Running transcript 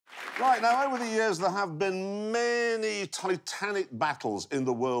Right, now, over the years, there have been many titanic battles in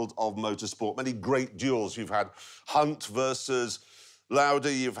the world of motorsport, many great duels. You've had Hunt versus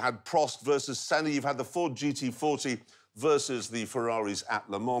Lauda, you've had Prost versus Senna, you've had the Ford GT40 versus the Ferraris at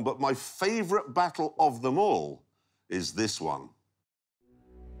Le Mans, but my favourite battle of them all is this one.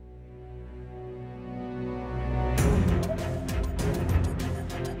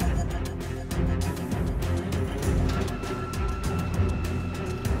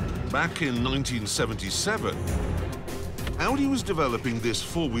 Back in 1977, Audi was developing this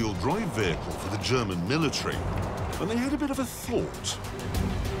four-wheel drive vehicle for the German military, and they had a bit of a thought.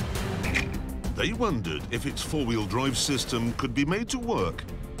 They wondered if its four-wheel drive system could be made to work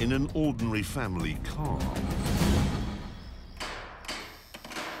in an ordinary family car.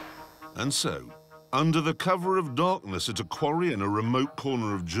 And so, under the cover of darkness at a quarry in a remote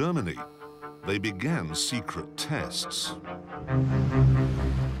corner of Germany, they began secret tests.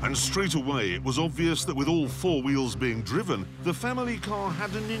 And straight away, it was obvious that with all four wheels being driven, the family car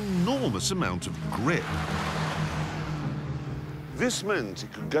had an enormous amount of grip. This meant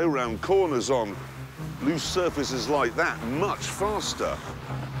it could go round corners on loose surfaces like that much faster.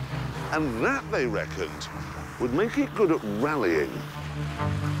 And that, they reckoned, would make it good at rallying.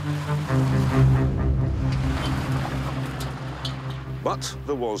 But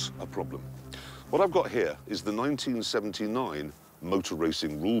there was a problem. What I've got here is the 1979 Motor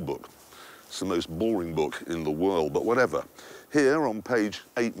Racing Rule Book. It's the most boring book in the world, but whatever. Here, on page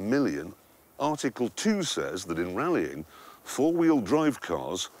 8 million, Article 2 says that in rallying, four-wheel drive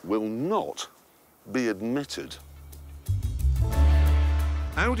cars will not be admitted.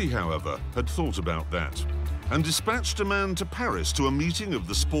 Audi, however, had thought about that and dispatched a man to Paris to a meeting of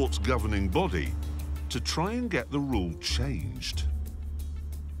the sport's governing body to try and get the rule changed.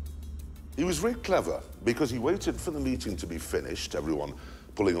 He was very clever because he waited for the meeting to be finished, everyone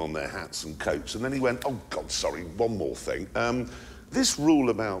pulling on their hats and coats, and then he went, oh, God, sorry, one more thing. This rule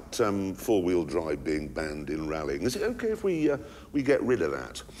about four-wheel drive being banned in rallying, is it OK if we get rid of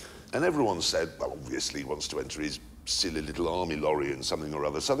that? And everyone said, well, obviously he wants to enter his silly little army lorry and something or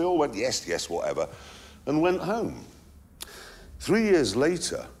other. So they all went, yes, yes, whatever, and went home. 3 years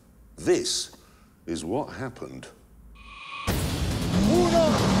later, this is what happened.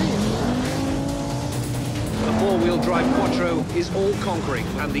 The four-wheel drive Quattro is all-conquering,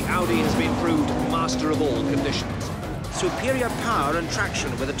 and the Audi has been proved master of all conditions. Superior power and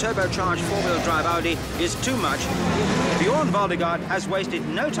traction with a turbocharged four-wheel drive Audi is too much. Bjorn Valdegaard has wasted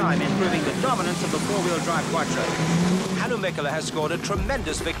no time in proving the dominance of the four-wheel drive Quattro. Hannu Mikkola has scored a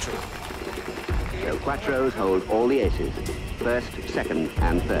tremendous victory. So Quattros hold all the aces, first, second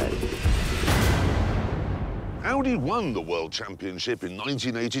and third. Audi won the World Championship in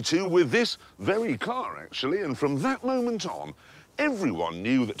 1982 with this very car, actually, and from that moment on, everyone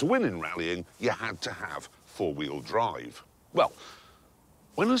knew that to win in rallying, you had to have four-wheel drive. Well,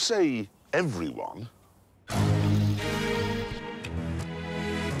 when I say everyone,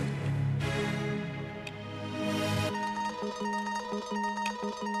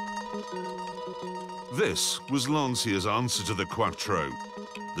 this was Lancia's answer to the Quattro,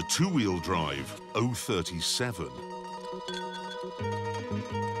 the two-wheel drive 037.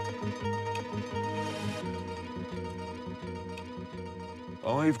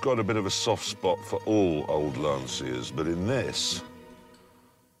 I've got a bit of a soft spot for all old Lancias, but in this,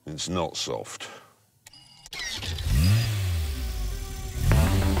 it's not soft.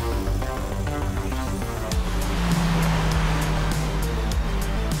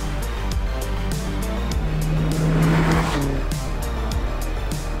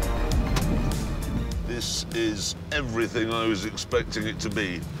 This is everything I was expecting it to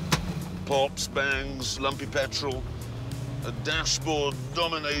be. Pops, bangs, lumpy petrol, a dashboard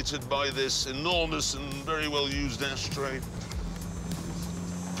dominated by this enormous and very well-used ashtray.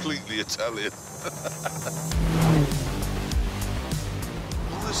 Completely Italian.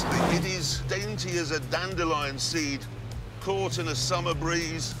 Honestly, it is dainty as a dandelion seed caught in a summer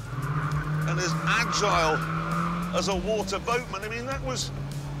breeze and as agile as a water boatman. I mean, that was...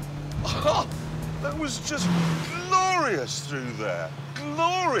 that was just glorious through there.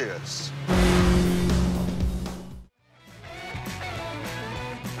 Glorious.